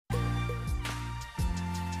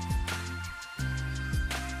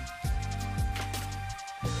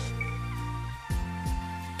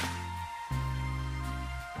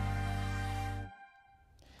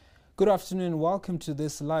Good afternoon. Welcome to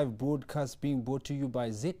this live broadcast being brought to you by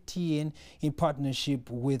ZTN in partnership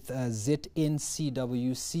with ZNCWC,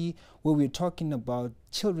 where we're talking about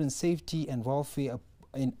children's safety and welfare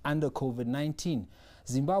under COVID-19.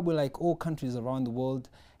 Zimbabwe, like all countries around the world,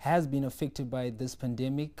 has been affected by this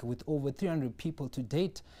pandemic, with over 300 people to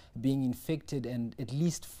date being infected and at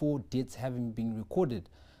least 4 deaths having been recorded.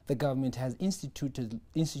 The government has instituted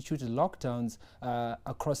lockdowns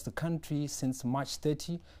across the country since March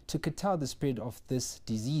 30 to curtail the spread of this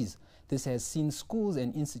disease. This has seen schools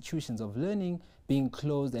and institutions of learning being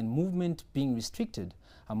closed and movement being restricted,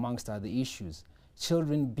 amongst other issues.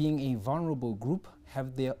 Children, being a vulnerable group,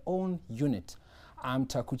 have their own unit. I'm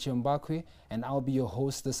Takuchi Mbakwe, and I'll be your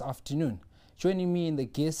host this afternoon. Joining me in the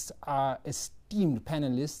guests are esteemed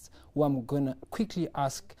panelists who I'm going to quickly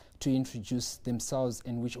ask to introduce themselves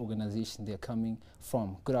and which organization they're coming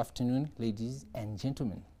from. Good afternoon, ladies and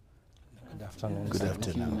gentlemen. Good afternoon. Good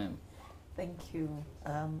afternoon. Ma'am. Thank you.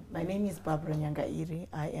 My name is Barbara Nyangairi.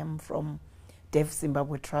 I am from Deaf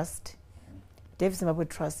Zimbabwe Trust. Deaf Zimbabwe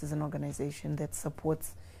Trust is an organization that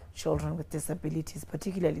supports children with disabilities,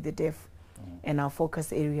 particularly the deaf, and our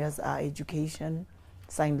focus areas are education,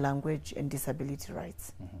 sign language, and disability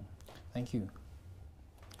rights. Thank you.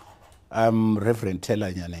 I'm Reverend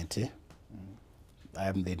Tela Nyanete.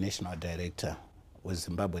 I'm the National Director with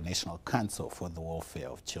Zimbabwe National Council for the Welfare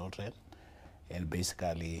of Children. And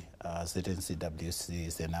basically, ZNCWC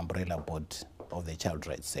is an umbrella board of the child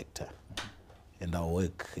rights sector. And our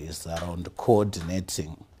work is around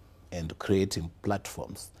coordinating and creating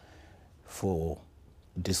platforms for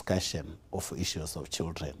discussion of issues of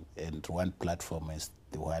children. And one platform is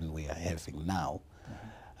the one we are having now.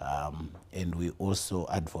 And we also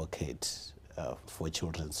advocate for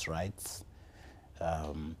children's rights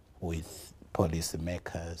with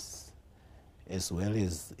policymakers, as well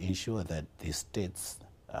as ensure that the states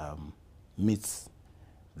meets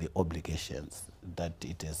the obligations that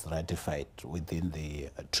it has ratified within the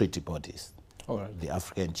treaty bodies. All right. The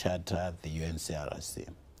African Charter, the UNCRC.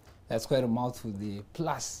 That's quite a mouthful there.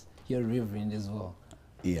 Plus, you're Reverend as well.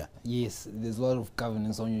 Yeah. Yes, there's a lot of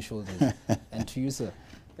governance on your shoulders. And to you, sir.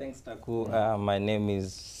 Thanks, Taku. My name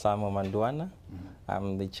is Samo Manduana.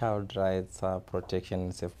 I'm the Child Rights Protection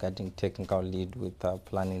and Safeguarding Technical Lead with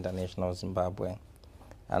Plan International Zimbabwe.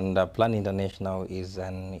 And Plan International is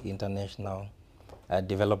an international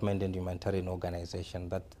development and humanitarian organization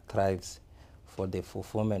that thrives for the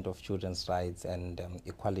fulfillment of children's rights and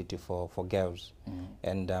equality for girls.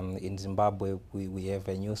 And in Zimbabwe, we have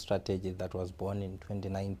a new strategy that was born in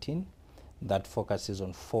 2019 that focuses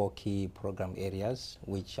on 4 key program areas,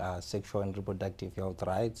 which are sexual and reproductive health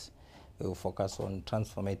rights. We will focus on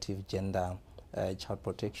transformative gender child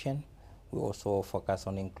protection. We also focus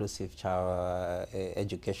on inclusive child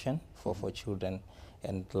education for children.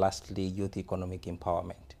 And lastly, youth economic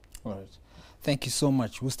empowerment. All right. Thank you so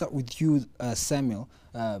much. We'll start with you, Samuel,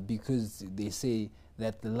 because they say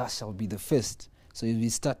that the last shall be the first. So as we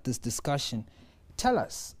start this discussion, tell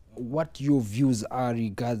us what your views are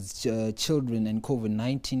regards children and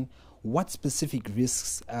COVID-19. What specific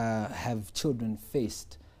risks have children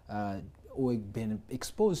faced or been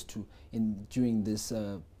exposed to during this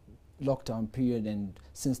lockdown period and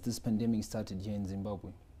since this pandemic started here in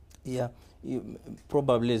Zimbabwe? Yeah,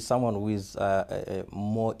 probably someone who is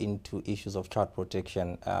more into issues of child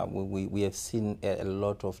protection. We have seen a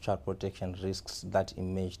lot of child protection risks that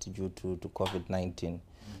emerged due to COVID-19.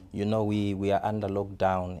 You know, we are under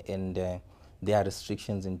lockdown, and there are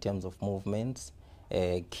restrictions in terms of movements.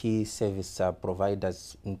 Key service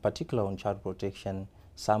providers, in particular on child protection,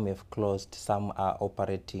 some have closed, some are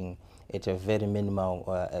operating at a very minimal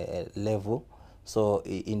level. So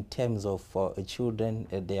in terms of children,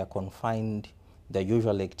 they are confined, their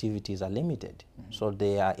usual activities are limited. So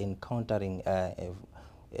they are encountering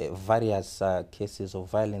various cases of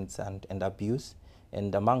violence and abuse.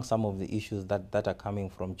 And among some of the issues that are coming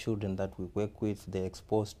from children that we work with, they're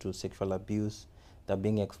exposed to sexual abuse, they're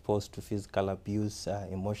being exposed to physical abuse,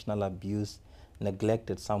 emotional abuse, neglect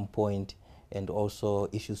at some point, and also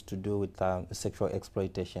issues to do with sexual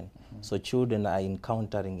exploitation. So children are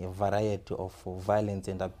encountering a variety of violence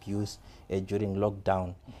and abuse during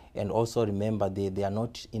lockdown. And also remember, they are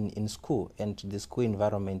not in school, and the school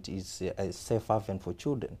environment is a safe haven for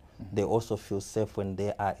children. They also feel safe when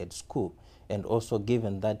they are at school. And also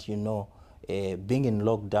given that, you know, being in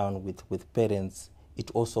lockdown with parents,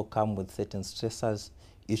 it also comes with certain stressors.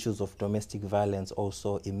 Issues of domestic violence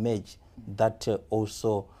also emerge that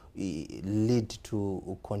also lead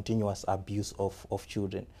to continuous abuse of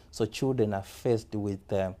children. So children are faced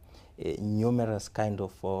with numerous kind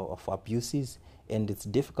of abuses, and it's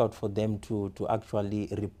difficult for them to actually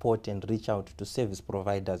report and reach out to service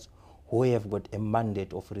providers who have got a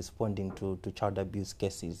mandate of responding to child abuse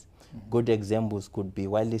cases. Good examples could be,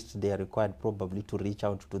 whilst they are required probably to reach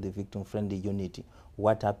out to the victim-friendly unit,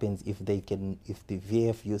 what happens if the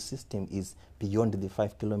VFU system is beyond the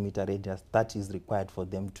 5-kilometer radius that is required for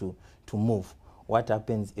them to move? What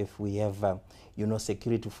happens if we have,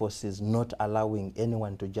 security forces not allowing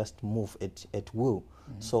anyone to just move at will?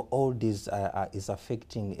 So all this is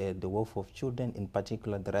affecting the welfare of children, in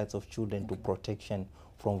particular the rights of children to protection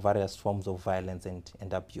from various forms of violence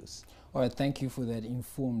and abuse. All right, thank you for that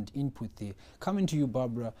informed input there. Coming to you,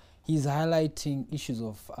 Barbara, he's highlighting issues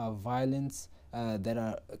of violence that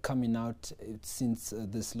are coming out since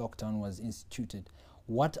this lockdown was instituted.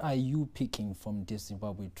 What are you picking from Deaf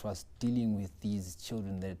Zimbabwe Trust dealing with these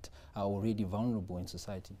children that are already vulnerable in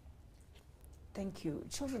society? Thank you.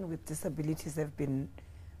 Children with disabilities have been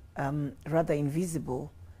rather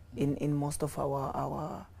invisible in most of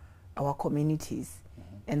our communities.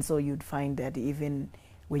 And so you'd find that even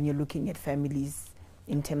when you're looking at families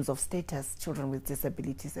in terms of status, children with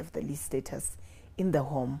disabilities have the least status in the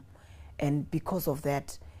home. And because of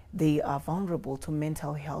that, they are vulnerable to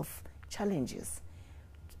mental health challenges.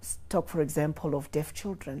 Talk, for example, of deaf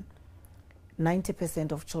children.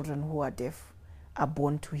 90% of children who are deaf are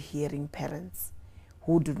born to hearing parents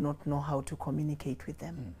who do not know how to communicate with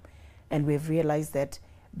them. And we've realized that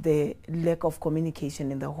the lack of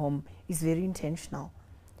communication in the home is very intentional.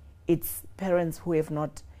 It's parents who have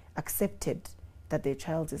not accepted that their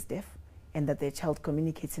child is deaf and that their child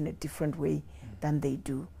communicates in a different way than they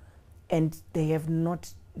do. And they have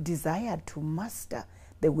not desired to master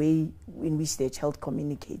the way in which their child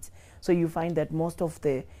communicates. So you find that most of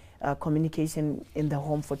the communication in the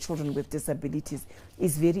home for children with disabilities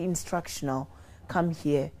is very instructional. Come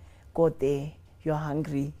here, go there, you're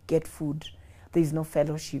hungry, get food. There is no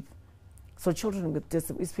fellowship. So children with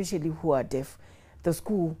disabilities, especially who are deaf, the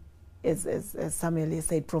school, as Samuel has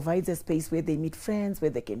said, provides a space where they meet friends, where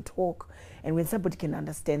they can talk, and when somebody can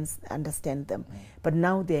understand them. But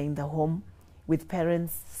now they're in the home with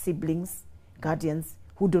parents, siblings, guardians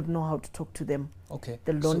who don't know how to talk to them. Okay.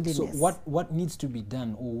 The loneliness. So what needs to be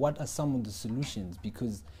done, or what are some of the solutions?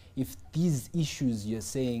 Because if these issues you're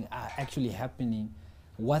saying are actually happening,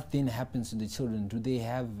 what then happens to the children? Do they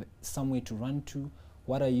have somewhere to run to?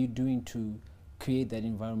 What are you doing to create that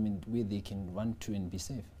environment where they can run to and be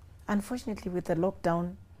safe? Unfortunately, with the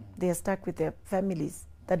lockdown, they are stuck with their families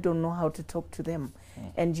that don't know how to talk to them.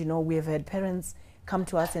 And we have had parents come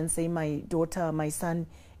to us and say, my daughter, my son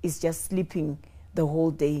is just sleeping the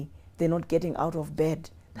whole day. They're not getting out of bed.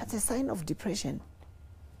 That's a sign of depression.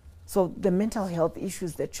 So the mental health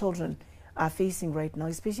issues that children are facing right now,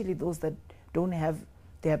 especially those that don't have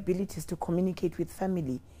the abilities to communicate with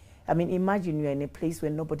family. I mean, imagine you're in a place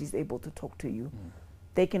where nobody's able to talk to you.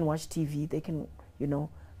 They can watch TV, they can,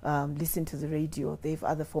 listen to the radio, they have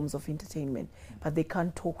other forms of entertainment, but they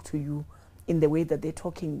can't talk to you in the way that they're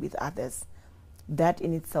talking with others. That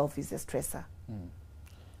in itself is a stressor.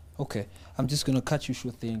 Okay, I'm just going to cut you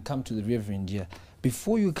short there and come to the Reverend here.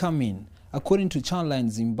 Before you come in, according to Childline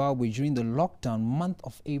Zimbabwe, during the lockdown month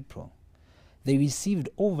of April, they received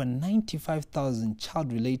over 95,000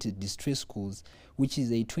 child-related distress calls, which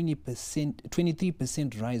is a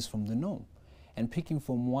 23% rise from the norm. And picking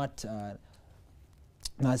from what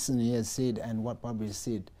Nassim has said and what Barbara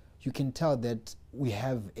said, you can tell that we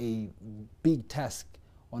have a big task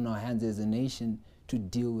on our hands as a nation to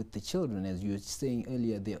deal with the children. As you were saying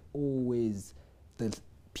earlier, they're always the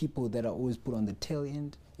people that are always put on the tail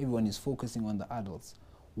end. Everyone is focusing on the adults.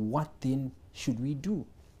 What then should we do?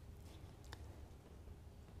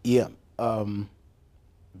 Yeah,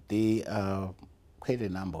 there are quite a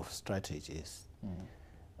number of strategies.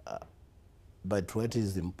 But what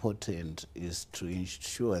is important is to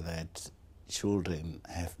ensure that children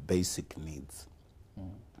have basic needs.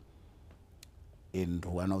 And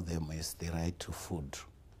one of them is the right to food,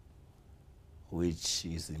 which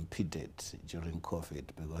is impeded during COVID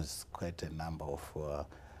because quite a number of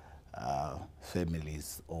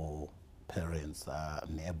families or parents are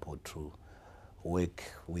unable to work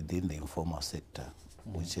within the informal sector,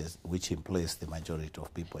 which employs the majority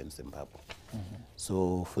of people in Zimbabwe.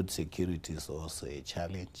 So food security is also a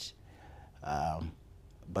challenge.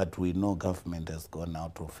 But we know government has gone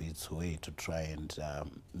out of its way to try and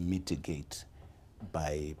mitigate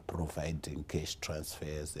by providing cash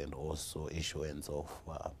transfers and also issuance of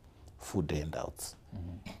food handouts.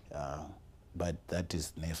 But that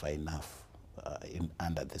is never enough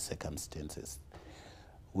under the circumstances.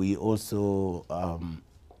 We also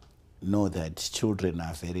know that children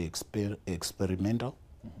are very experimental.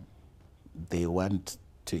 they want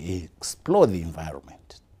to explore the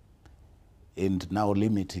environment, and now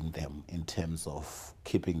limiting them in terms of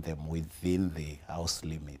keeping them within the house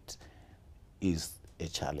limit is a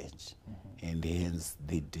challenge, and hence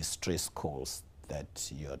the distress calls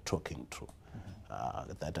that you're talking to,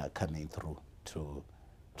 that are coming through to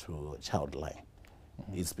Childline.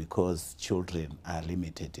 It's because children are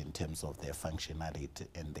limited in terms of their functionality,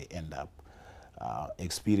 and they end up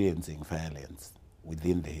experiencing violence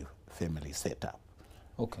within the family setup.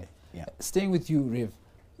 Okay. Yeah. Staying with you, Rev,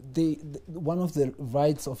 one of the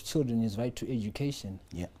rights of children is right to education.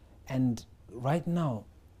 Yeah. And right now,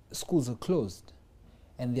 schools are closed,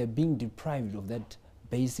 and they're being deprived of that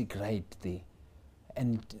basic right there.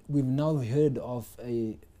 And we've now heard of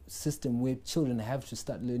a system where children have to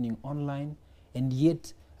start learning online, and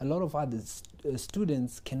yet a lot of other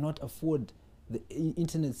students cannot afford the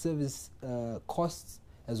internet service costs,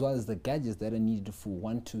 as well as the gadgets that are needed for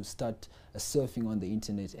one to start surfing on the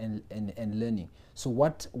internet and learning. So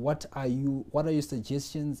what are your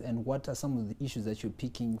suggestions, and what are some of the issues that you're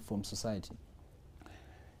picking from society?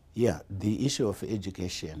 Yeah, the issue of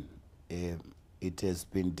education, it has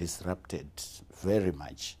been disrupted very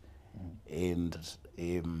much, and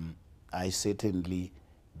I certainly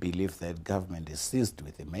believe that government is seized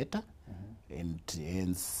with the matter, and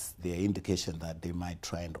hence the indication that they might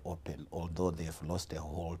try and open, although they have lost a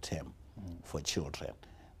whole term for children.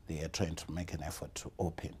 They are trying to make an effort to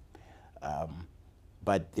open.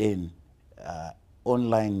 But then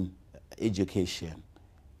online education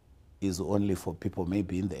is only for people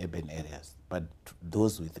maybe in the urban areas, but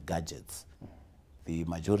those with gadgets. The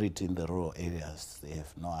majority in the rural areas, they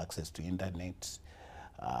have no access to internet,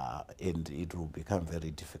 and it will become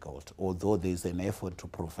very difficult. Although there's an effort to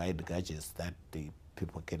provide gadgets that the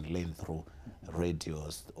people can learn through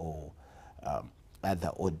radios or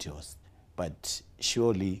other audios, but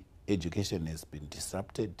surely education has been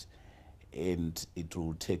disrupted, and it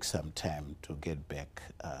will take some time to get back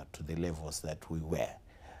to the levels that we were.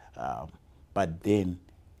 But then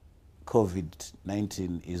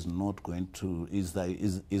COVID-19 is not going to,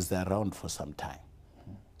 is around for some time.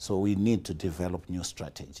 So we need to develop new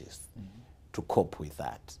strategies to cope with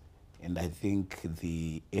that. And I think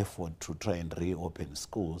the effort to try and reopen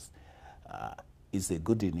schools is a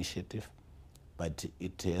good initiative, but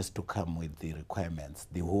it has to come with the requirements,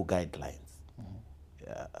 the whole guidelines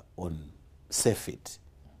on safety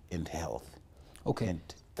and health. Okay. And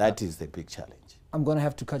that is the big challenge. I'm going to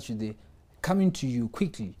have to cut you there. Coming to you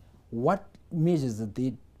quickly, what measures are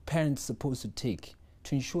the parents supposed to take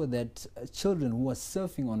to ensure that children who are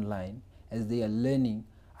surfing online as they are learning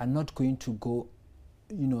are not going to go,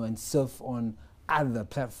 and surf on other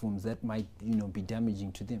platforms that might, be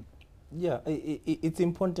damaging to them? Yeah, it's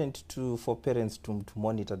important for parents to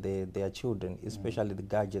monitor their children, especially the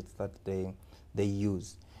gadgets that they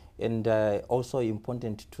use. And also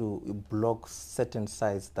important to block certain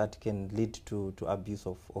sites that can lead to abuse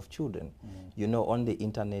of children. On the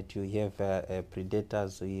internet you have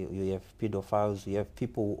predators, you have pedophiles, you have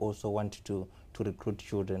people who also want to recruit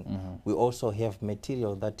children. We also have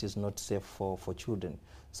material that is not safe for children.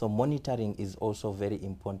 So monitoring is also very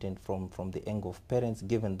important from the angle of parents,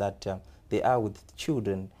 given that they are with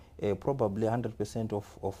children probably 100%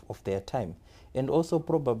 of their time. And also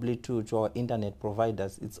probably to our internet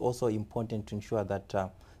providers, it's also important to ensure that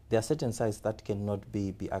there are certain sites that cannot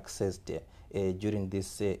be accessed during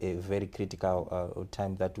this very critical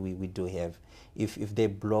time that we do have. If they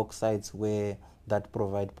block sites that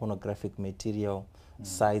provide pornographic material,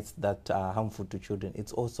 sites that are harmful to children,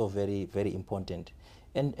 it's also very, very important.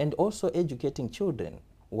 And also educating children.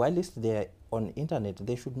 Whilst they're on internet,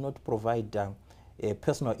 they should not provide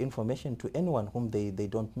personal information to anyone whom they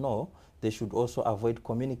don't know. They should also avoid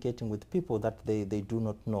communicating with people that they do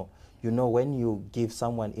not know. When you give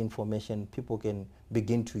someone information, people can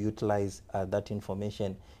begin to utilize that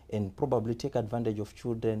information and probably take advantage of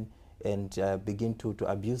children and begin to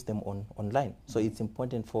abuse them online. So it's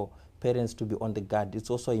important for parents to be on the guard.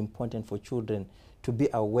 It's also important for children to be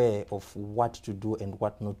aware of what to do and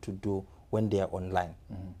what not to do when they are online.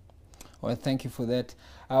 Well, thank you for that.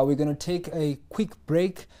 We're going to take a quick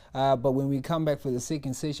break, but when we come back for the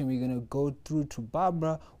second session, we're going to go through to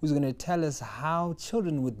Barbara, who's going to tell us how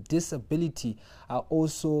children with disability are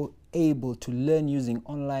also able to learn using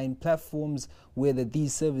online platforms, whether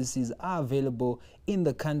these services are available in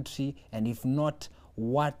the country, and if not,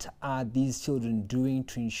 what are these children doing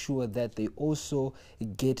to ensure that they also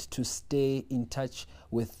get to stay in touch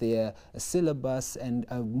with their syllabus and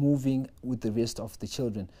are moving with the rest of the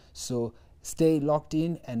children. So stay locked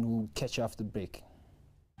in, and we'll catch you after the break.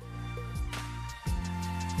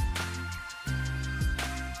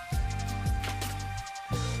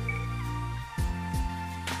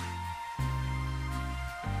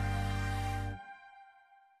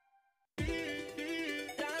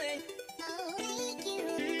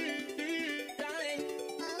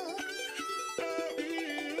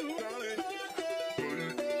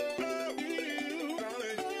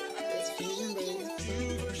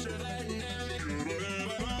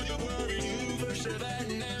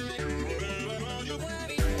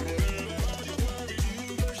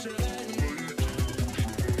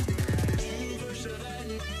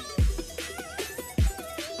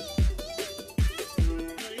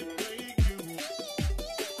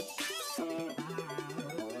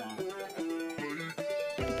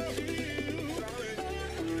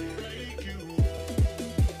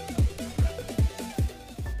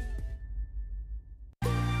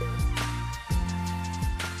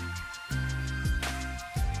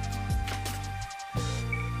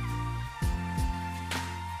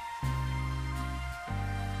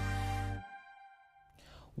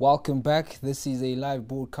 Welcome back. This is a live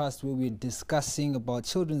broadcast where we're discussing about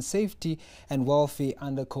children's safety and welfare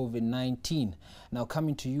under COVID-19. Now,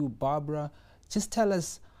 coming to you, Barbara, just tell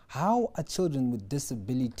us, how are children with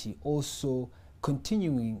disability also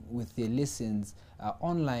continuing with their lessons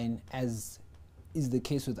online, as is the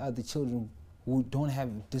case with other children who don't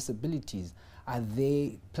have disabilities? Are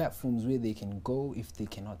there platforms where they can go if they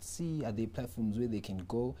cannot see? Are there platforms where they can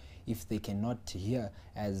go if they cannot hear,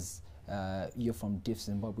 as you're from Deaf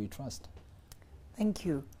Zimbabwe Trust? Thank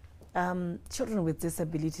you. Children with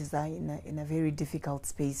disabilities are in a very difficult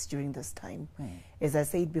space during this time. As I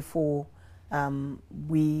said before,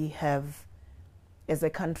 we have, as a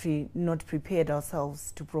country, not prepared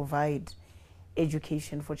ourselves to provide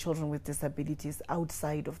education for children with disabilities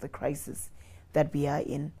outside of the crisis that we are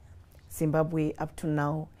in. Zimbabwe, up to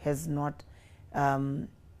now, has not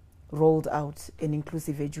rolled out an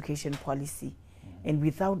inclusive education policy. And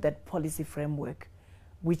without that policy framework,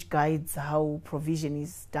 which guides how provision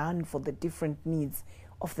is done for the different needs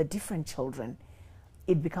of the different children,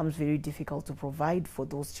 it becomes very difficult to provide for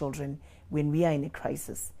those children when we are in a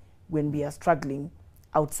crisis, when we are struggling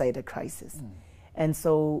outside a crisis. And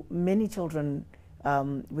so many children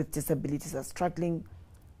with disabilities are struggling.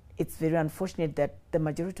 It's very unfortunate that the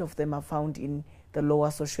majority of them are found in the lower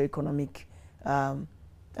socioeconomic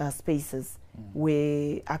spaces,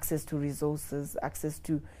 where access to resources, access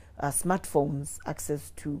to smartphones,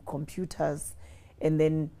 access to computers, and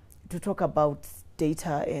then to talk about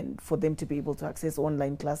data and for them to be able to access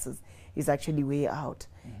online classes is actually way out,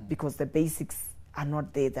 because the basics are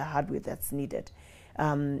not there, the hardware that's needed.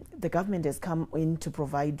 The government has come in to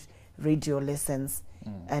provide radio lessons,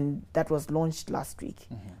 and that was launched last week.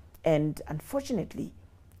 And unfortunately,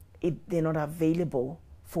 they're not available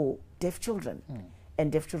for deaf children.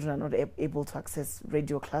 And deaf children are not able to access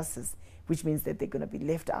radio classes, which means that they're going to be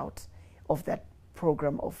left out of that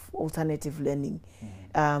program of alternative learning.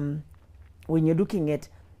 When you're looking at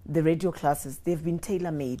the radio classes, they've been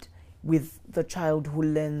tailor-made with the child who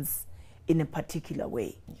learns in a particular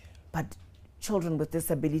way. But children with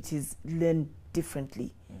disabilities learn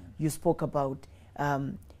differently. You spoke about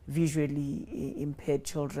visually impaired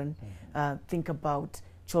children. Think about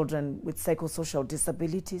children with psychosocial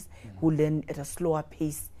disabilities who learn at a slower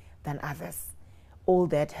pace than others. All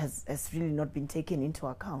that has really not been taken into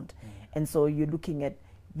account. And so you're looking at,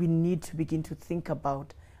 we need to begin to think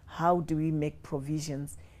about, how do we make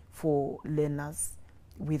provisions for learners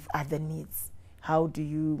with other needs? How do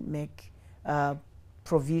you make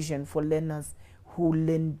provision for learners who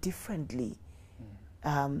learn differently?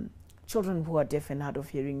 Children who are deaf and hard of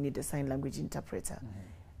hearing need a sign language interpreter.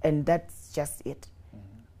 And that's just it.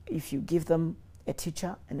 If you give them a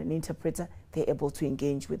teacher and an interpreter, they're able to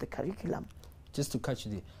engage with the curriculum. Just to catch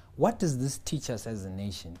you there, what does this teach us as a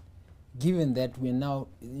nation, given that we're now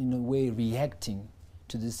in a way reacting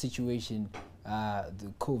to the situation,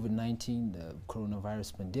 the COVID-19, the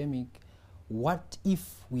coronavirus pandemic? What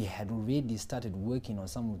if we had already started working on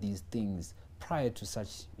some of these things prior to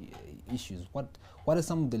such issues? What are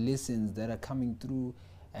some of the lessons that are coming through,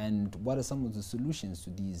 and what are some of the solutions to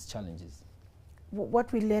these challenges?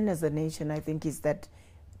 What we learn as a nation, I think, is that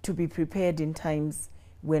to be prepared in times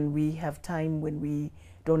when we have time, when we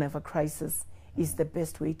don't have a crisis, is the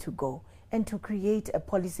best way to go. And to create a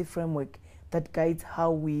policy framework that guides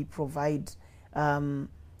how we provide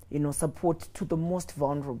support to the most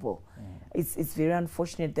vulnerable. It's very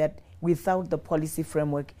unfortunate that without the policy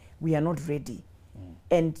framework, we are not ready.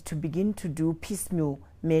 And to begin to do piecemeal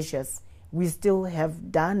measures, we still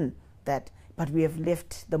have done that, but we have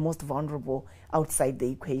left the most vulnerable outside the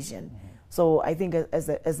equation. So I think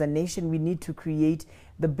as a nation, we need to create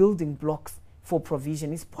the building blocks for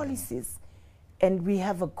provision, is policies. And we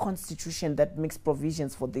have a constitution that makes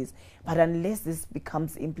provisions for this. But unless this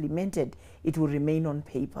becomes implemented, it will remain on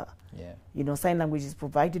paper. You know, sign language is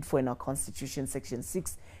provided for in our constitution. Section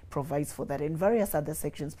 6 provides for that, and various other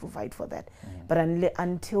sections provide for that. But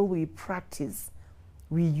until we practice,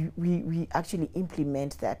 we actually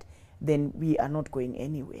implement that, then we are not going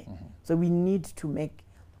anywhere. So we need to make,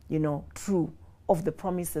 true of the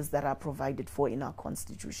promises that are provided for in our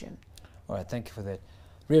constitution. All right, thank you for that.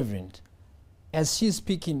 Reverend, as she's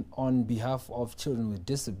speaking on behalf of children with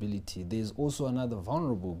disability, there's also another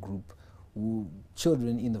vulnerable group,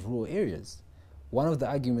 children in the rural areas. One of the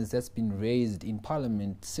arguments that's been raised in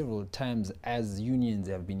Parliament several times as unions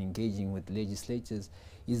have been engaging with legislatures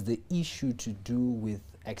is the issue to do with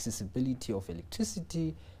accessibility of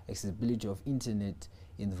electricity, accessibility of internet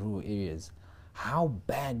in the rural areas. How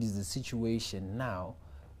bad is the situation now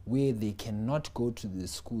where they cannot go to the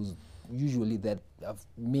schools, usually that are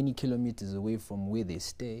many kilometers away from where they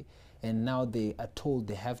stay, and now they are told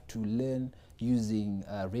they have to learn using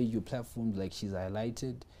radio platforms like she's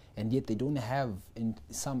highlighted, and yet they don't have in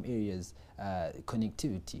some areas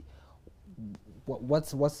connectivity.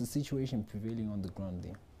 What's the situation prevailing on the ground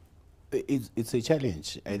there? It's a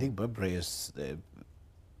challenge. I think Barbara has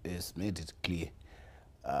made it clear.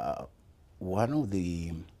 One of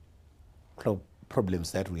the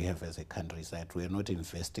problems that we have as a country is that we are not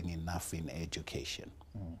investing enough in education.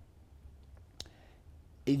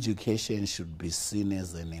 Education should be seen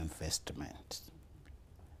as an investment,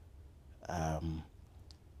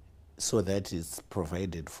 so that it's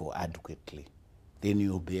provided for adequately. Then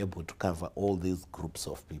you'll be able to cover all these groups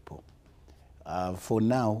of people. For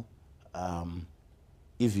now,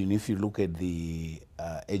 even if you look at the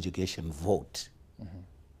education vote,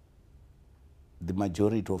 the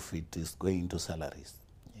majority of it is going to salaries.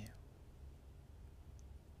 Yeah.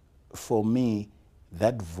 For me,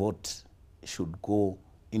 that vote should go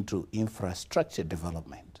into infrastructure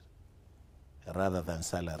development rather than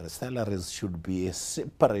salaries. Salaries should be a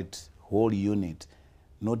separate whole unit,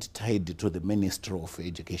 not tied to the Ministry of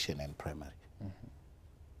Education and Primary.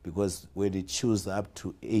 Because when it choose up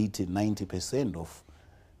to 80–90% of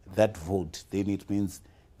that vote, then it means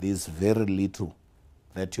there's very little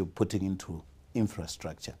that you're putting into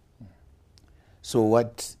infrastructure. So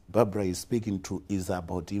what Barbara is speaking to is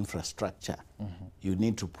about infrastructure. You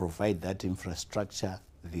need to provide that infrastructure,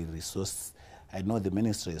 the resource. I know the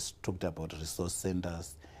ministry has talked about resource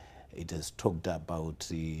centers. It has talked about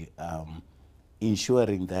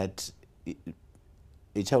ensuring that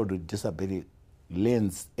a child with disability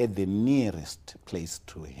lands at the nearest place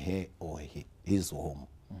to her or his home.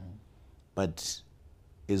 But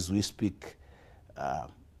as we speak,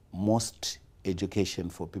 most education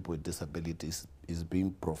for people with disabilities is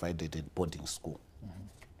being provided in boarding school,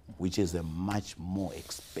 which is a much more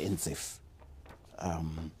expensive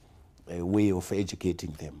a way of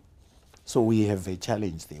educating them. So we have a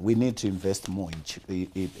challenge there. We need to invest more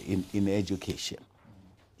in education.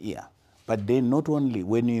 Yeah. But then not only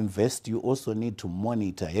when you invest, you also need to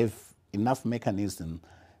monitor, have enough mechanism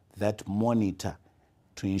that monitor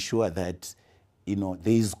to ensure that, you know,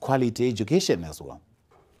 there is quality education as well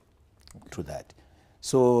to that.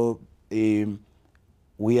 So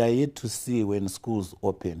we are yet to see when schools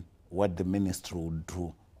open what the ministry will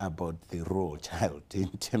do about the rural child in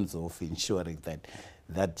terms of ensuring that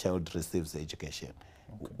that child receives education.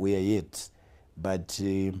 Okay. We are yet. But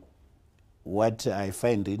what I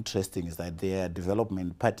find interesting is that there are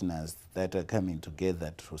development partners that are coming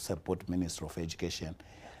together to support Ministry of Education,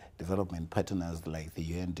 development partners like the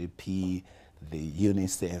UNDP, the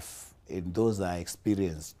UNICEF, and those are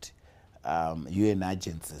experienced UN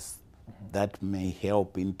agencies that may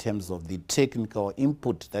help in terms of the technical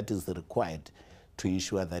input that is required to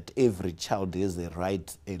ensure that every child has a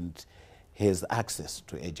right and has access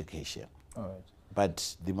to education. All right.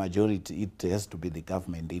 But the majority, it has to be the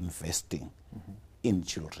government investing in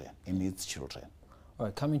children, in its children. All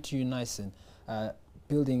right, coming to you, Nyson,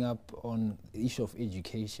 building up on the issue of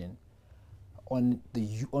education, onto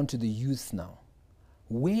the youth now.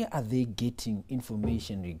 Where are they getting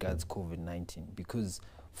information regards COVID-19? Because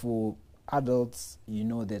for adults, you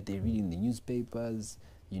know that they're reading the newspapers,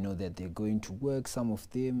 you know that they're going to work, some of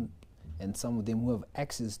them, and some of them who have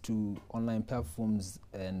access to online platforms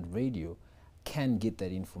and radio can get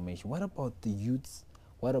that information. What about the youths?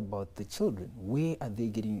 What about the children? Where are they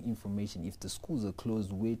getting information? If the schools are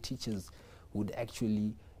closed, where teachers would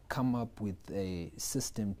actually come up with a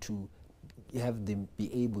system to have them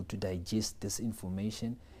be able to digest this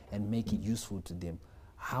information and make it useful to them.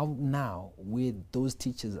 How now, where those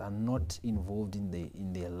teachers are not involved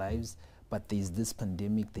in their lives, but there's this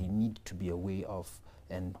pandemic they need to be aware of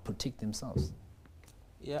and protect themselves?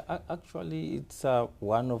 Yeah, actually, it's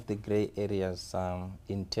one of the gray areas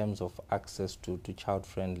in terms of access to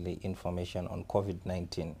child-friendly information on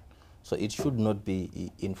COVID-19. So it should not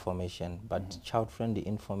be information, but child-friendly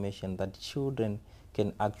information that children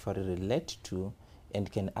can actually relate to and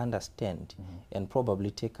can understand and probably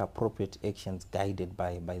take appropriate actions guided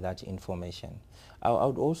by that information. I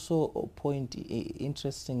would also point,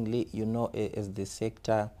 interestingly, you know, as the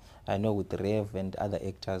sector, I know with REV and other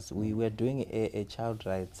actors, we were doing a child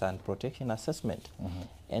rights and protection assessment.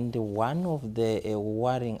 And one of the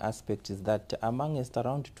worrying aspects is that amongst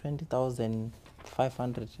around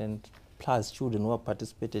 20,500 and plus children who have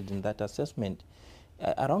participated in that assessment,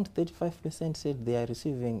 around 35% said they are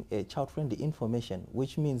receiving child-friendly information,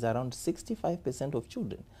 which means around 65% of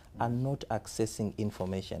children are not accessing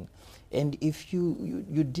information. And if you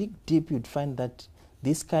dig deep, you'd find that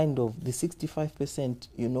this kind of, the 65%,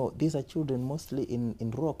 you know, these are children mostly in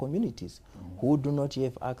rural communities who do not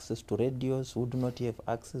have access to radios, who do not have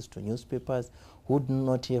access to newspapers, who do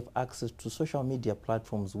not have access to social media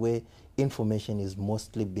platforms where information is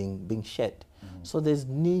mostly being shared. So there's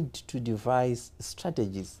need to devise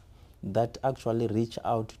strategies that actually reach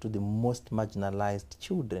out to the most marginalized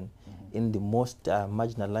children in the most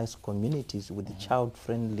marginalized communities with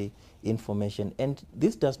child-friendly information. And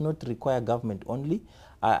this does not require government only.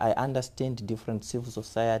 I understand different civil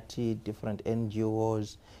society, different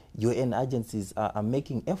NGOs, UN agencies are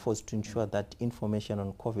making efforts to ensure that information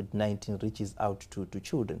on COVID-19 reaches out to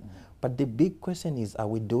children. But the big question is, are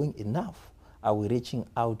we doing enough? Are we reaching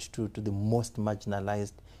out to the most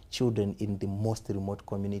marginalized children in the most remote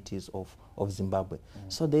communities of Zimbabwe?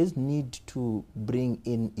 So there's need to bring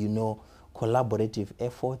in, you know, collaborative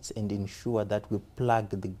efforts and ensure that we plug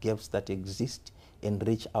the gaps that exist and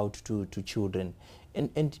reach out to children.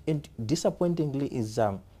 And disappointingly is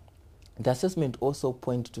the assessment also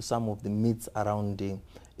points to some of the myths around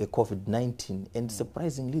COVID-19, and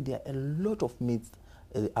surprisingly there are a lot of myths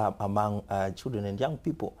among children and young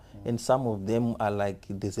people, and some of them are like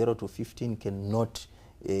the 0 to 15 cannot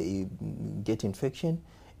get infection.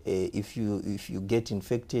 If you get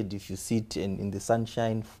infected, if you sit in the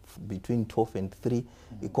sunshine between 12 and 3,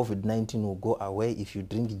 COVID-19 will go away. If you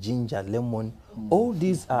drink ginger, lemon, all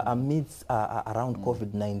these are myths around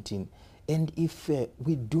COVID-19. And if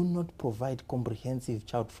we do not provide comprehensive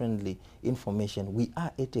child-friendly information, we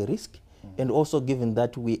are at a risk. And also given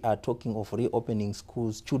that we are talking of reopening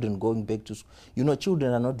schools, children going back to school, you know,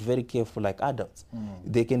 children are not very careful like adults.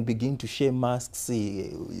 They can begin to share masks,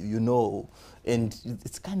 you know, and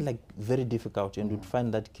it's kind of like very difficult, and you'd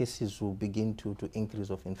find that cases will begin to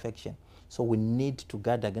increase of infection. So we need to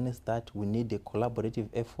guard against that. We need a collaborative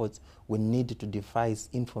efforts. We need to devise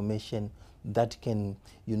information that can,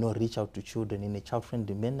 you know, reach out to children in a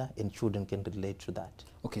child-friendly manner, and children can relate to that.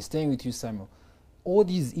 Okay, staying with you, Samuel. All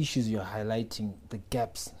these issues you're highlighting, the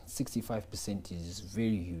gaps, 65% is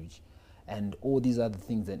very huge. And all these other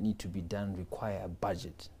things that need to be done require a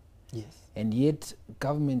budget. Yes. And yet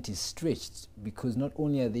government is stretched, because not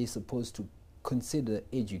only are they supposed to consider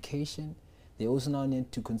education, they also now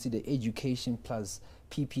need to consider education plus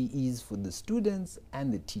PPEs for the students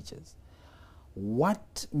and the teachers.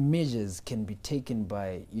 What measures can be taken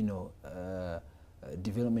by, you know,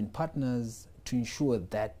 development partners to ensure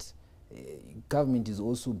that government is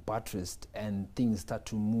also buttressed and things start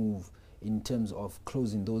to move in terms of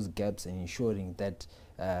closing those gaps and ensuring that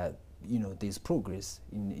you know, there's progress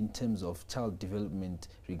in terms of child development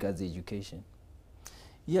regards education?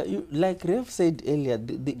 Yeah, like Rev said earlier,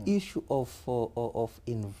 the issue of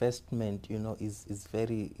investment, you know, is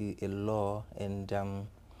very low, and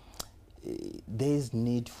there is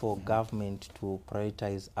need for government to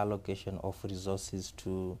prioritize allocation of resources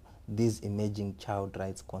to these emerging child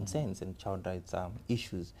rights concerns and child rights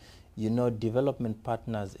issues. You know, development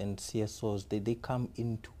partners and CSOs, they come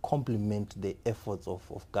in to complement the efforts of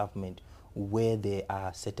government where there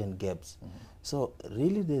are certain gaps. So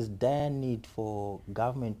really there's dire need for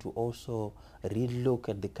government to also relook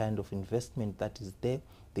at the kind of investment that is there,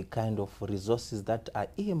 the kind of resources that are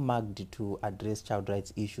earmarked to address child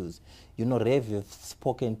rights issues. You know, Rev, you've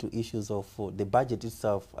spoken to issues of the budget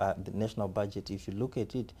itself, the national budget. If you look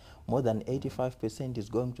at it, more than 85% is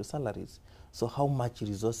going to salaries. So how much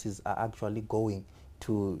resources are actually going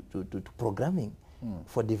to programming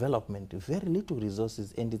for development? Very little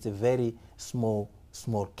resources, and it's a very small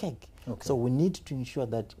cake. Okay. So we need to ensure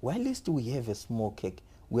that while least we have a small cake,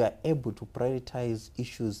 we are able to prioritize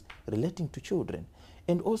issues relating to children.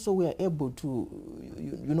 And also we are able to,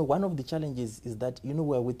 you know, one of the challenges is that, you know,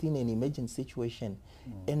 we're within an emergency situation.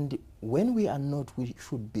 And when we are not, we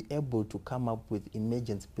should be able to come up with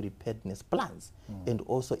emergency preparedness plans and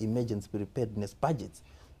also emergency preparedness budgets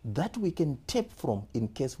that we can tap from in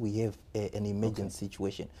case we have an emergency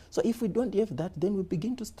situation. So if we don't have that, then we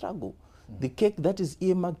begin to struggle. The cake that is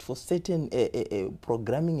earmarked for certain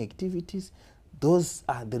programming activities, those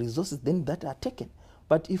are the resources then that are taken.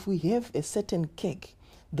 But if we have a certain cake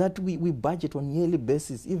that we budget on a yearly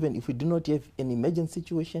basis, even if we do not have an emergency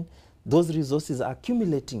situation, those resources are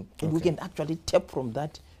accumulating, and we can actually tap from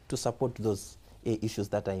that to support those issues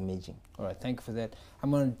that are emerging. All right, thank you for that.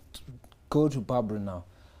 I'm going to go to Barbara now.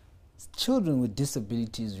 Children with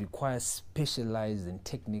disabilities require specialized and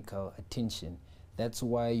technical attention. That's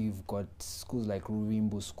why you've got schools like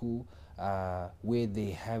Ruwimbo School, where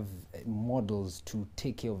they have models to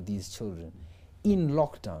take care of these children. In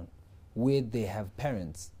lockdown, where they have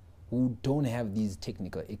parents who don't have these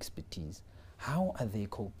technical expertise, how are they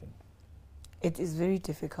coping? It is very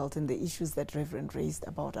difficult, and the issues that Reverend raised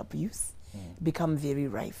about abuse become very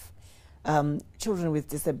rife. Children with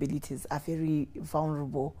disabilities are very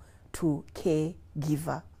vulnerable to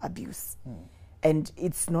caregiver abuse. And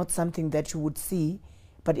it's not something that you would see,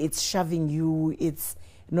 but it's shoving you, it's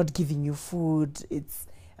not giving you food, it's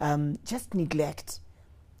just neglect.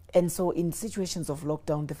 And so in situations of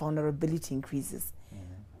lockdown, the vulnerability increases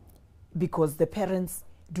because the parents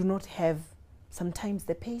do not have sometimes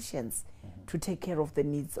the patience to take care of the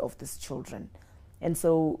needs of these children. And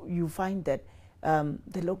so you find that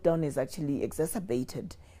the lockdown has actually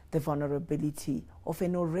exacerbated the vulnerability of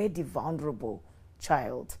an already vulnerable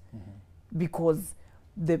child because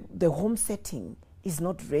the home setting is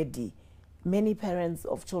not ready. Many parents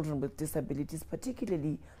of children with disabilities,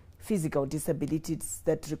 particularly physical disabilities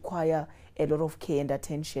that require a lot of care and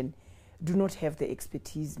attention, do not have the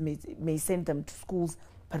expertise, may send them to schools,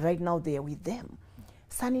 but right now they are with them.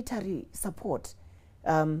 Sanitary support.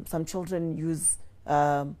 Some children use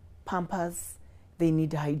Pampers, they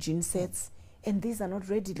need hygiene sets, and these are not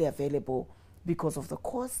readily available because of the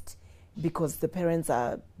cost, because the parents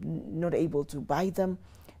are not able to buy them.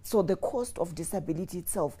 So the cost of disability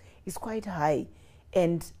itself is quite high.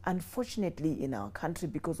 And unfortunately in our country,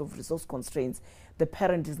 because of resource constraints, the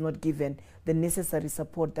parent is not given the necessary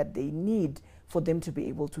support that they need for them to be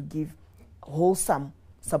able to give wholesome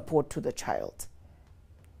support to the child.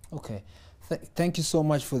 Okay. Thank you so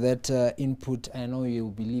much for that input. I know you'll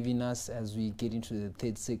be leaving us as we get into the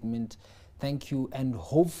third segment. Thank you, and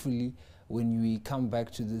hopefully when we come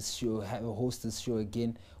back to this show, host this show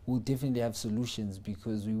again, we'll definitely have solutions,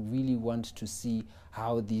 because we really want to see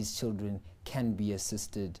how these children can be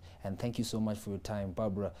assisted. And thank you so much for your time,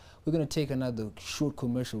 Barbara. We're going to take another short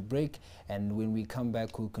commercial break, and when we come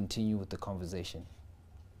back, we'll continue with the conversation.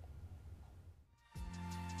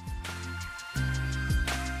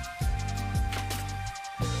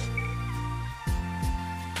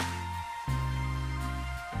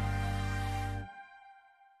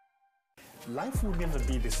 Life will never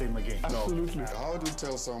be the same again. Absolutely. No. How do you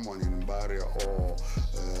tell someone in Mbaria or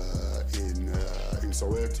in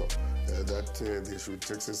Soweto that they should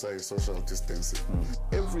exercise social distancing?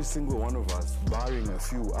 Every single one of us, barring a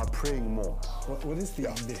few, are praying more. What is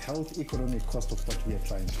the health economic cost of what we are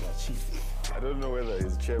trying to achieve? I don't know whether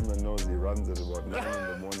his chairman knows he runs at about 9 in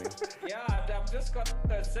the morning. Yeah, I've just got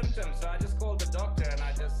the symptoms, so I just called the doctor, and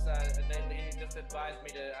I just and then he just advised me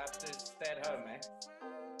to have to stay at home, eh?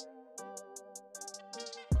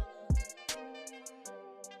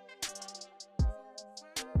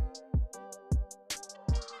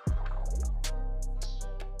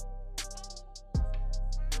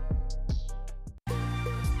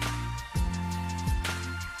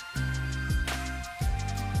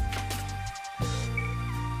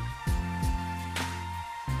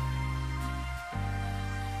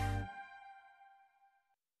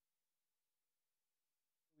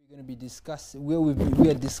 We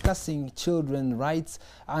are discussing children's rights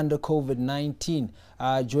under COVID-19.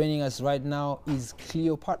 Joining us right now is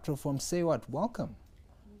Cleopatra from Say What. Welcome.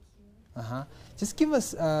 Thank you. Just give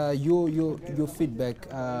us your feedback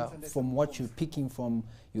from what you're picking from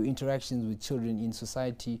your interactions with children in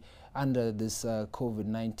society under this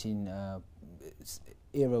COVID-19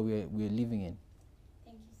 era we're living in.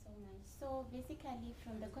 Thank you so much. So basically,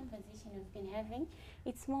 from the conversation we've been having,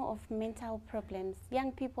 it's more of mental problems.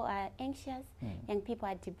 Young people are anxious, young people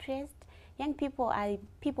are depressed, young people are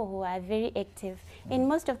people who are very active. And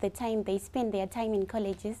most of the time, they spend their time in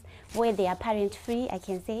colleges where they are parent-free, I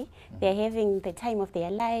can say. They're having the time of their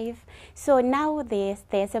life. So now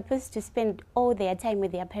they're supposed to spend all their time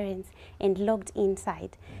with their parents and locked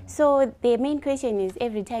inside. So the main question is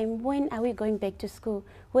every time, when are we going back to school?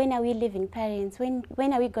 When are we leaving parents?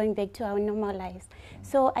 When are we going back to our normal lives?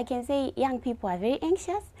 So I can say young people are very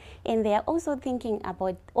anxious, and they are also thinking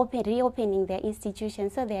about reopening their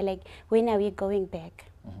institutions. So they're like, when are we going back?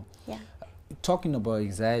 Yeah. Talking about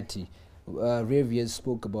anxiety, Ravia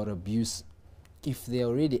spoke about abuse. If they're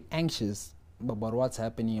already anxious about what's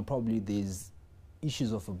happening, and probably there's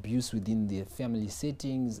issues of abuse within their family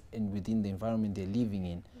settings and within the environment they're living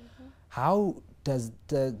in, how does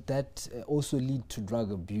that also lead to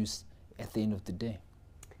drug abuse at the end of the day?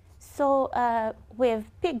 So we've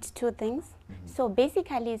picked two things. So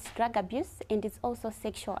basically it's drug abuse and it's also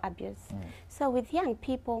sexual abuse. So with young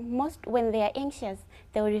people, when they are anxious,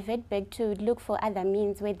 they will revert back to look for other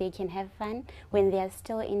means where they can have fun when they are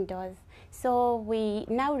still indoors. So we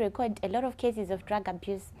now record a lot of cases of drug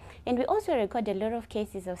abuse, and we also record a lot of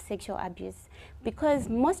cases of sexual abuse, because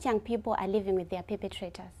most young people are living with their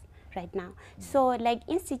perpetrators. right now. So like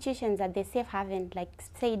institutions at the safe haven, like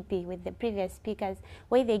said with the previous speakers,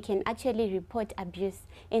 where they can actually report abuse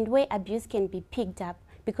and where abuse can be picked up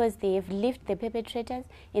because they have left the perpetrators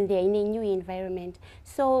and they're in a new environment.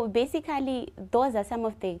 So basically, those are some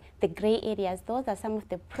of the gray areas. Those are some of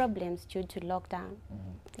the problems due to lockdown.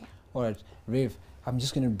 Yeah. All right, Rev, I'm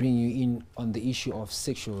just going to bring you in on the issue of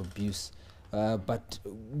sexual abuse. But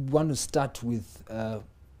want to start with the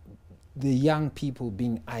young people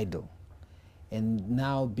being idle and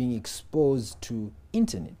now being exposed to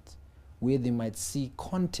internet, where they might see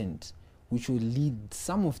content which will lead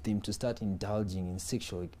some of them to start indulging in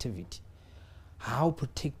sexual activity. How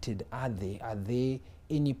protected are they? Are there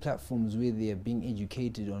any platforms where they are being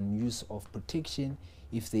educated on use of protection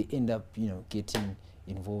if they end up, getting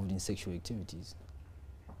involved in sexual activities?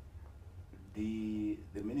 The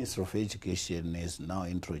Minister of Education has now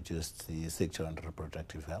introduced the sexual and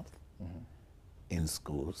reproductive health in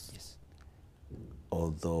schools. Yes.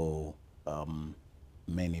 Although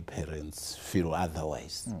many parents feel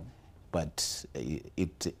otherwise. But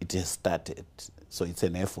it has started. So it's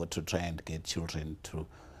an effort to try and get children to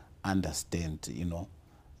understand,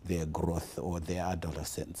 their growth or their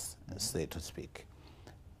adolescence, so to speak.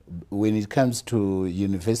 When it comes to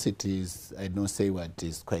universities, I know SAYWAT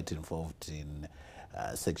is quite involved in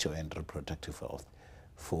sexual and reproductive health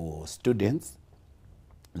for students.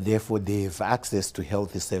 Therefore, they have access to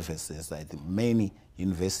healthy services. I think many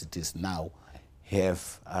universities now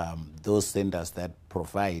have those centers that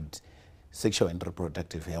provide sexual and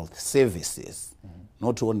reproductive health services,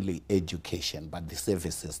 not only education, but the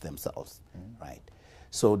services themselves, right?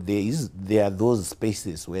 So there are those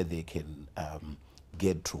spaces where they can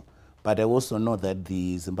get to. But I also know that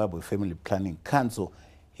the Zimbabwe Family Planning Council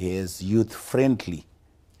has youth-friendly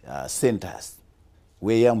centers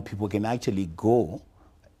where young people can actually go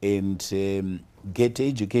and get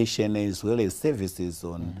education as well as services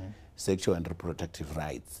on sexual and reproductive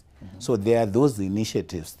rights. So there are those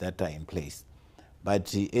initiatives that are in place.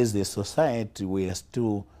 But as a society, we are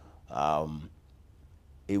still,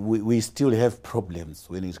 we still have problems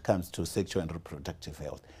when it comes to sexual and reproductive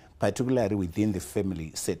health, particularly within the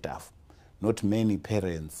family setup. Not many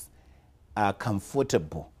parents are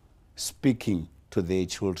comfortable speaking to their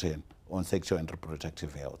children on sexual and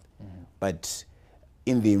reproductive health. But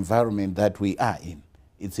in the environment that we are in,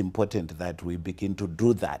 it's important that we begin to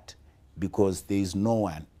do that, because there is no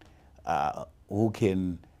one who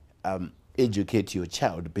can educate your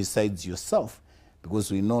child besides yourself,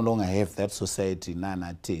 because we no longer have that society,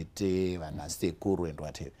 nana tete, sekuru and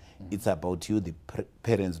whatever. It's about you, the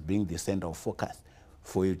parents, being the center of focus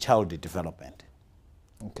for your child development.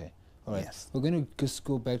 Okay, all right. Yes. We're going to just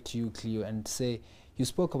go back to you, Cleo, and say you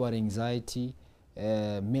spoke about anxiety,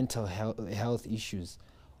 mental health issues.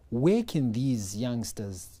 Where can these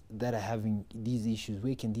youngsters that are having these issues,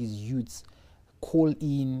 where can these youths call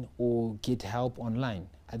in or get help online?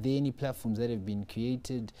 Are there any platforms that have been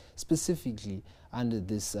created specifically under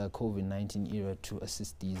this COVID-19 era to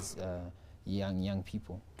assist these young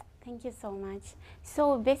people? Thank you so much.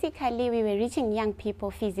 So basically, we were reaching young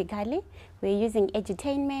people physically. We're using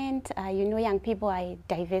edutainment. Young people are a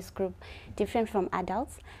diverse group, different from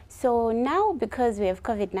adults. So now, because we have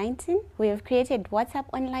COVID-19, we have created WhatsApp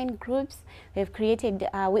online groups. We have created,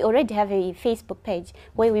 we already have a Facebook page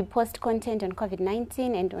where we post content on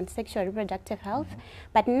COVID-19 and on sexual reproductive health.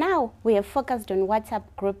 But now we have focused on WhatsApp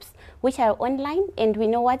groups, which are online, and we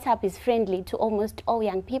know WhatsApp is friendly to almost all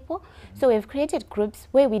young people. So we've created groups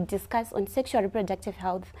where we discuss on sexual reproductive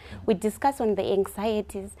health. We discuss on the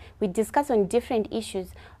anxieties. We discuss on different issues.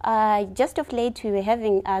 Just of late, we were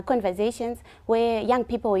having conversations where young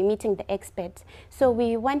people were meeting the experts. So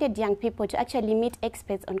we wanted young people to actually meet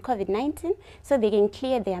experts on COVID-19 so they can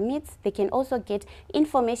clear their myths. They can also get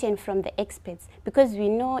information from the experts, because we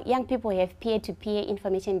know young people have peer-to-peer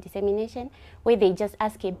information dissemination, where they just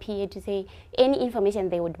ask a peer to say any information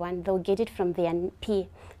they would want, they'll get it from their peer.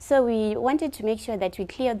 So we wanted to make sure that we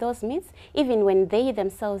clear those myths. Even when they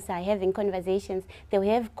themselves are having conversations, they will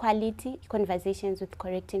have quality conversations with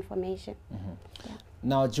correct information. Yeah.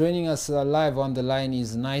 Now, joining us live on the line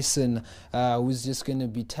is Nyson, who's just going to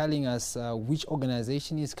be telling us which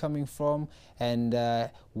organization he's coming from and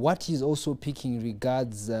what he's also picking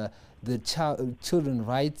regards the children's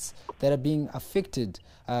rights that are being affected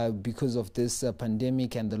because of this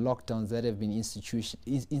pandemic and the lockdowns that have been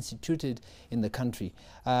instituted in the country.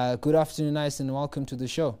 Good afternoon, Nyson. Welcome to the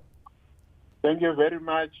show. Thank you very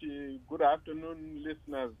much. Good afternoon,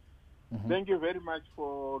 listeners. Thank you very much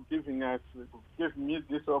for giving me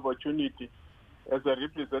this opportunity as a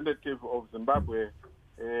representative of Zimbabwe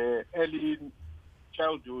early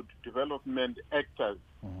childhood development actors,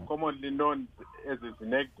 commonly known as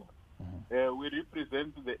ZNCWC. We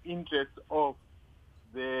represent the interests of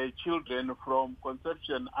the children from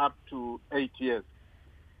conception up to 8 years.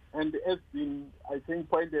 And as been, I think,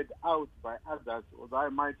 pointed out by others, although I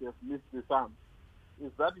might have missed some,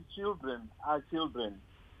 is that children are children,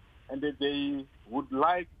 and that they would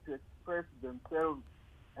like to express themselves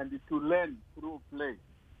and to learn through play.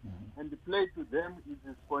 And the play to them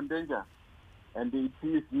is spontaneous, and it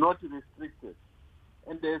is not restricted.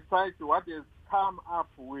 And as such, what has come up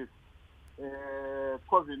with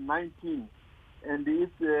COVID-19 and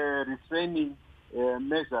its restraining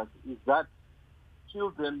measures is that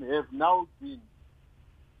children have now been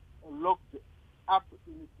locked up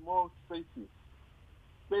in small spaces.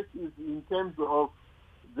 Spaces in terms of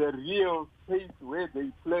the real space where they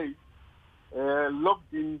play,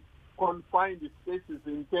 locked in confined spaces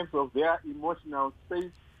in terms of their emotional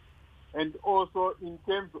space, and also in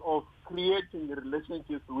terms of creating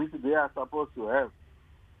relationships which they are supposed to have.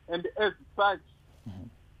 And as such,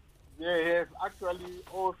 they have actually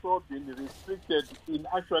also been restricted in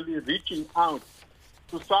actually reaching out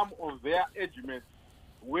to some of their age mates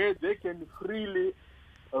where they can freely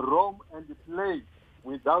roam and play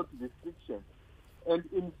without restriction. And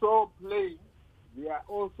in so playing, they are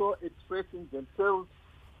also expressing themselves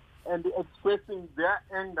and expressing their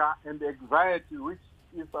anger and anxiety, which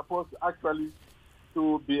is supposed actually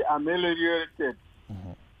to be ameliorated.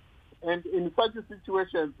 And in such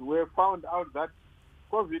situations, we have found out that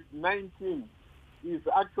COVID-19 is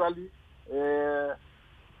actually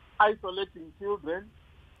isolating children.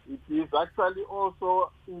 It is actually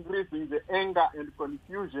also increasing the anger and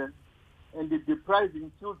confusion and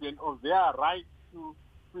depriving children of their right to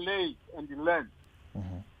play and learn.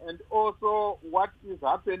 And also what is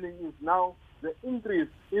happening is now the increase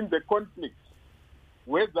in the conflict,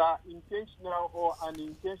 whether intentional or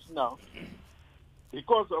unintentional,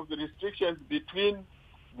 because of the restrictions between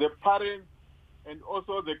the parents and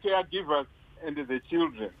also the caregivers and the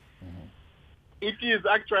children. It is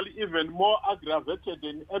actually even more aggravated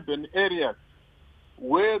in urban areas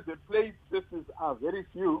where the play spaces are very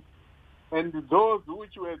few, and those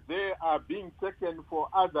which were there are being taken for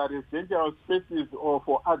other residential spaces or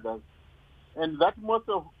for others. And that most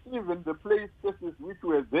of even the play spaces which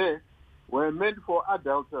were there were meant for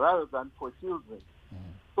adults rather than for children.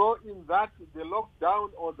 So in that, the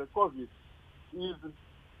lockdown or the COVID is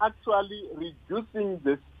actually reducing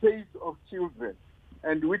the space of children,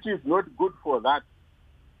 and which is not good for that.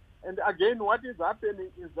 And again, what is happening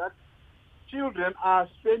is that children are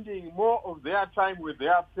spending more of their time with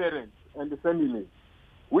their parents and the families,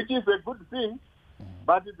 which is a good thing,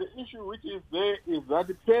 but the issue which is there is that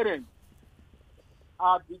the parents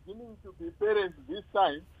are beginning to be parents this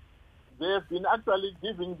time. They have been actually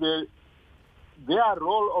giving their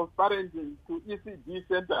role of parenting to ECD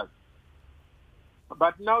centers.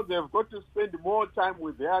 But now they've got to spend more time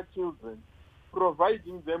with their children,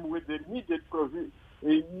 providing them with the needed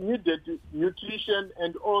nutrition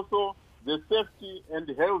and also the safety and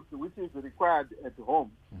health which is required at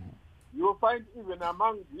home. You will find even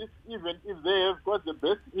among this, even if they have got the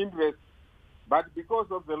best interest, but because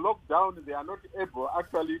of the lockdown, they are not able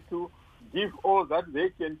actually to give all that they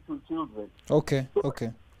can to children. Okay.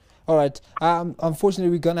 All right.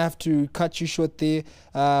 Unfortunately, we're going to have to cut you short there,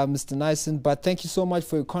 Mr. Nyson, but thank you so much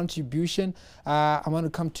for your contribution. I want to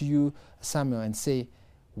come to you, Samuel, and say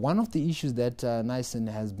one of the issues that Nyson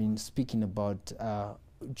has been speaking about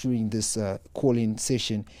during this call-in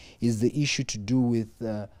session is the issue to do with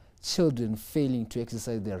children failing to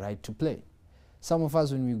exercise their right to play. Some of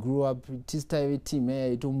us, when we grew up,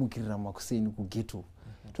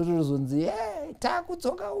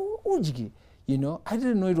 you know, I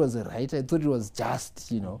didn't know it was a right. I thought it was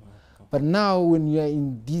just, you know. But now when you are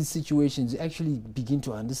in these situations, you actually begin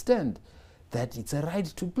to understand that it's a right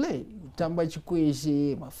to play. Tamba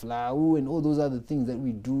chikweshe, maflau, and all those other things that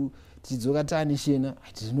we do. I didn't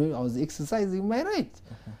know I was exercising my right.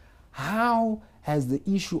 How has the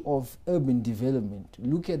issue of urban development,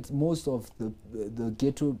 look at most of the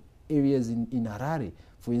ghetto areas in Harare,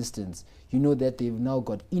 for instance, you know that they've now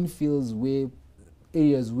got infills where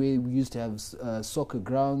areas where we used to have soccer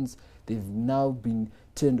grounds, they've now been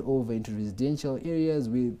turned over into residential areas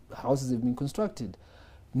where houses have been constructed.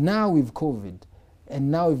 Now we've COVID, and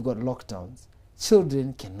now we've got lockdowns.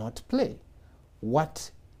 Children cannot play. What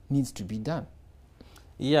needs to be done?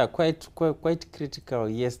 Yeah, quite critical.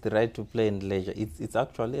 Yes, the right to play and leisure. It's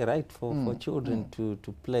actually right for children to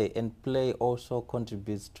play, and play also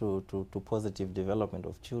contributes to positive development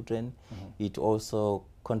of children. It also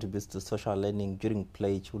contributes to social learning. During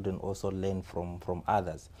play, children also learn from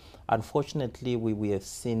others. Unfortunately, we have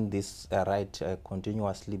seen this right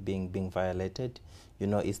continuously being violated. You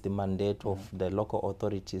know, it's the mandate of the local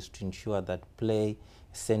authorities to ensure that play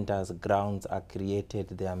centers, grounds are created,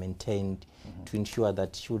 they are maintained, to ensure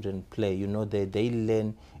that children play. You know, they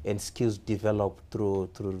learn and skills develop through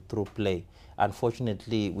play.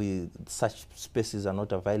 Unfortunately, such spaces are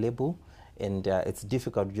not available, and it's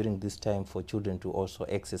difficult during this time for children to also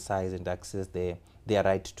exercise and access their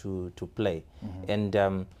right to play.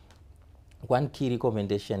 And one key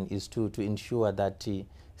recommendation is to ensure that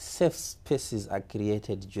safe spaces are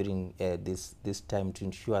created during this time, to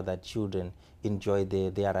ensure that children enjoy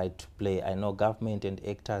their right to play. I know government and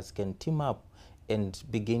actors can team up and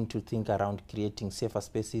begin to think around creating safer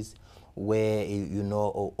spaces where, you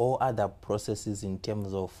know, all other processes in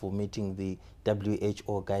terms of meeting the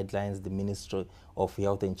WHO guidelines, the Ministry of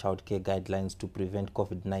Health and Childcare guidelines to prevent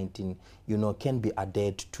COVID-19, you know, can be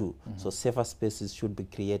adhered to. So safer spaces should be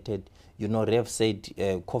created. You know, Rev said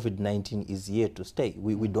COVID-19 is here to stay.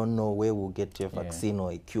 We don't know where we'll get a vaccine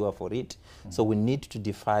or a cure for it. So we need to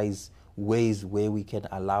devise ways where we can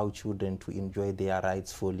allow children to enjoy their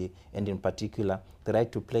rights fully, and in particular, the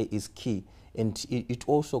right to play is key. And it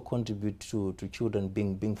also contributes to children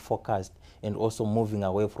being focused and also moving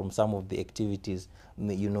away from some of the activities,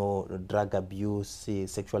 you know, drug abuse,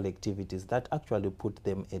 sexual activities that actually put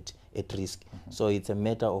them at risk. So it's a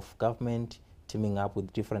matter of government teaming up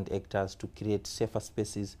with different actors to create safer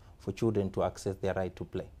spaces for children to access their right to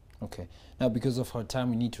play. Okay. Now, because of our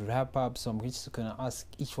time, we need to wrap up. So I'm just going to ask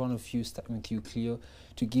each one of you, starting with you, Cleo,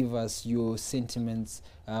 to give us your sentiments,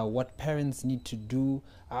 what parents need to do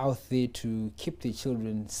out there to keep their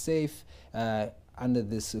children safe under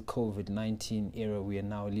this COVID-19 era we are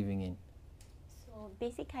now living in. So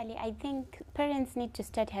basically, I think parents need to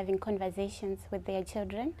start having conversations with their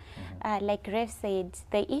children. Like Rev said,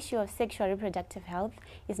 the issue of sexual reproductive health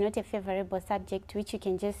is not a favorable subject which you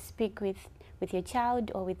can just speak with your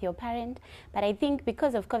child or with your parent. But I think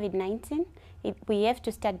because of COVID-19, we have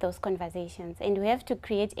to start those conversations, and we have to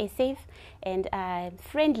create a safe and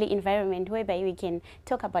friendly environment whereby we can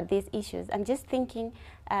talk about these issues. I'm just thinking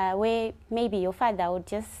where maybe your father would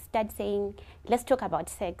just start saying, let's talk about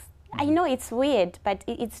sex. I know it's weird, but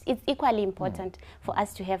it's equally important for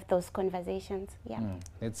us to have those conversations. Yeah.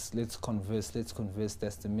 Let's converse. That's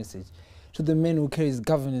the message. To the man who carries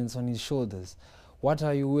governance on his shoulders, what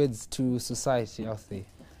are your words to society out there?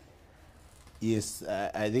 Yes,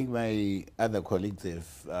 I think my other colleagues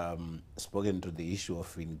have spoken to the issue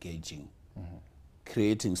of engaging,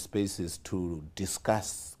 creating spaces to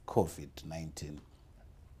discuss COVID-19.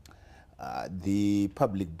 The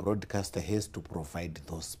public broadcaster has to provide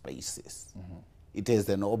those spaces. It has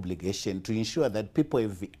an obligation to ensure that people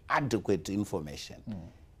have adequate information.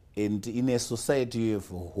 And in a society, you have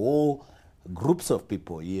whole groups of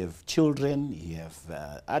people. You have children, you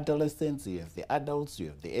have adolescents, you have the adults, you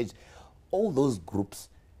have the age. All those groups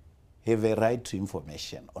have a right to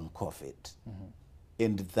information on COVID.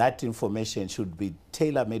 And that information should be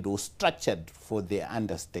tailor-made or structured for their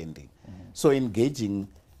understanding. So engaging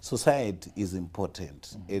society is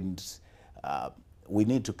important, and we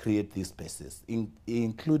need to create these spaces,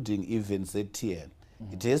 including even ZTN.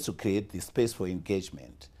 It has to create the space for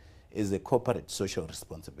engagement as a corporate social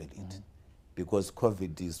responsibility, because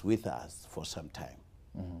COVID is with us for some time.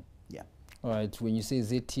 Yeah. All right, when you say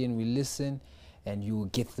ZTN, we listen and you will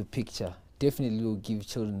get the picture. Definitely will give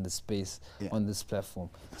children the space on this platform.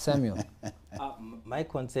 Samuel? My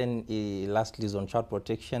concern, lastly, is on child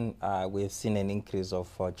protection. We have seen an increase of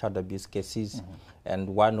child abuse cases, and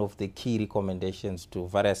one of the key recommendations to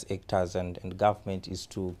various actors and government is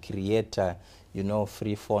to create, you know,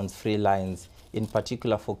 free phones, free lines, in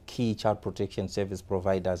particular for key child protection service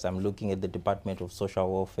providers. I'm looking at the Department of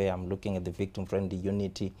Social Welfare, I'm looking at the victim-friendly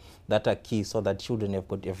unity, that are key so that children have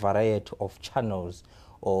got a variety of channels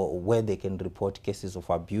or where they can report cases of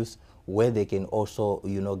abuse, where they can also,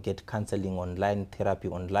 you know, get counseling online, therapy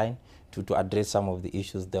online, to address some of the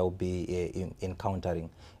issues they'll be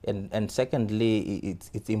encountering. And secondly,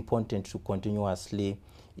 it's important to continuously,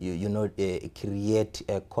 create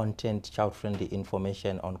content, child-friendly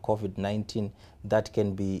information on COVID-19 that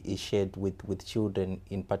can be shared with children,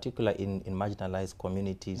 in particular in marginalized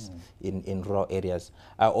communities, in rural areas.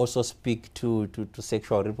 I also speak to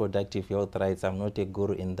sexual reproductive health rights. I'm not a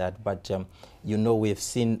guru in that, but we've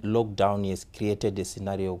seen lockdown has created a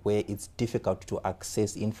scenario where it's difficult to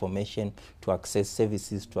access information, to access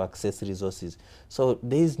services, to access resources. So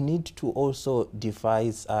there is need to also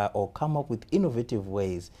devise or come up with innovative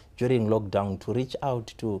ways during lockdown to reach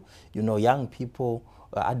out to young people,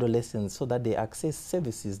 adolescents, so that they access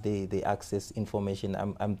services, they access information.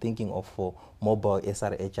 I'm thinking of mobile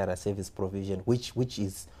SRHR service provision, which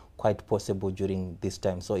is quite possible during this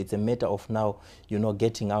time. So it's a matter of now,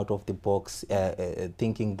 getting out of the box,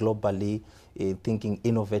 thinking globally, thinking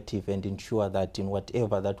innovative, and ensure that in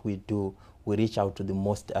whatever that we do, we reach out to the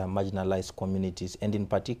most marginalized communities. And in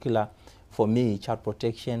particular, for me, child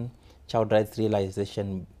protection, child rights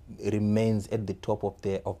realization remains at the top of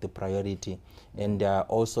the priority. And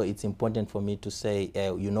also it's important for me to say,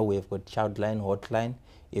 we've got Childline hotline.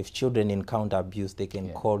 If children encounter abuse, they can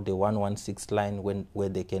call the 116 line where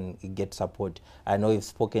they can get support. I know we've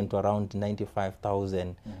spoken to around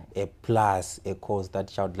 95,000 plus calls that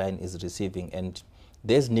Childline is receiving, and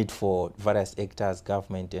there's need for various actors,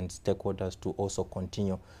 government and stakeholders to also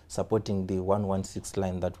continue supporting the 116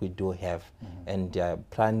 line that we do have. And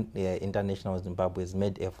Plan International Zimbabwe has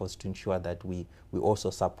made efforts to ensure that we also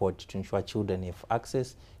support, to ensure children have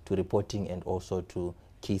access to reporting and also to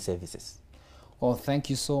key services. Well, thank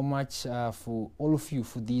you so much for all of you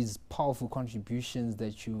for these powerful contributions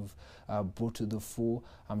that you've brought to the fore.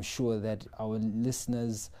 I'm sure that our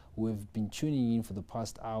listeners who have been tuning in for the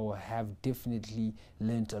past hour have definitely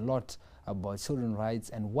learned a lot about children's rights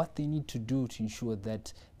and what they need to do to ensure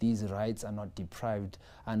that these rights are not deprived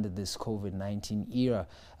under this COVID-19 era.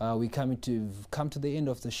 We come to the end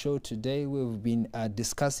of the show today. We've been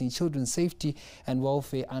discussing children's safety and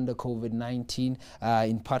welfare under COVID-19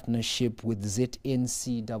 in partnership with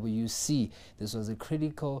ZNCWC. This was a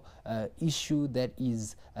critical issue that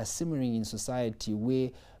is simmering in society,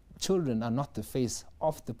 where children are not the face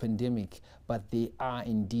of the pandemic, but they are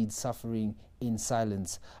indeed suffering in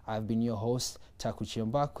silence. I've been your host, Takuchi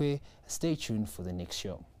Mbakwe. Stay tuned for the next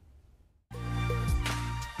show.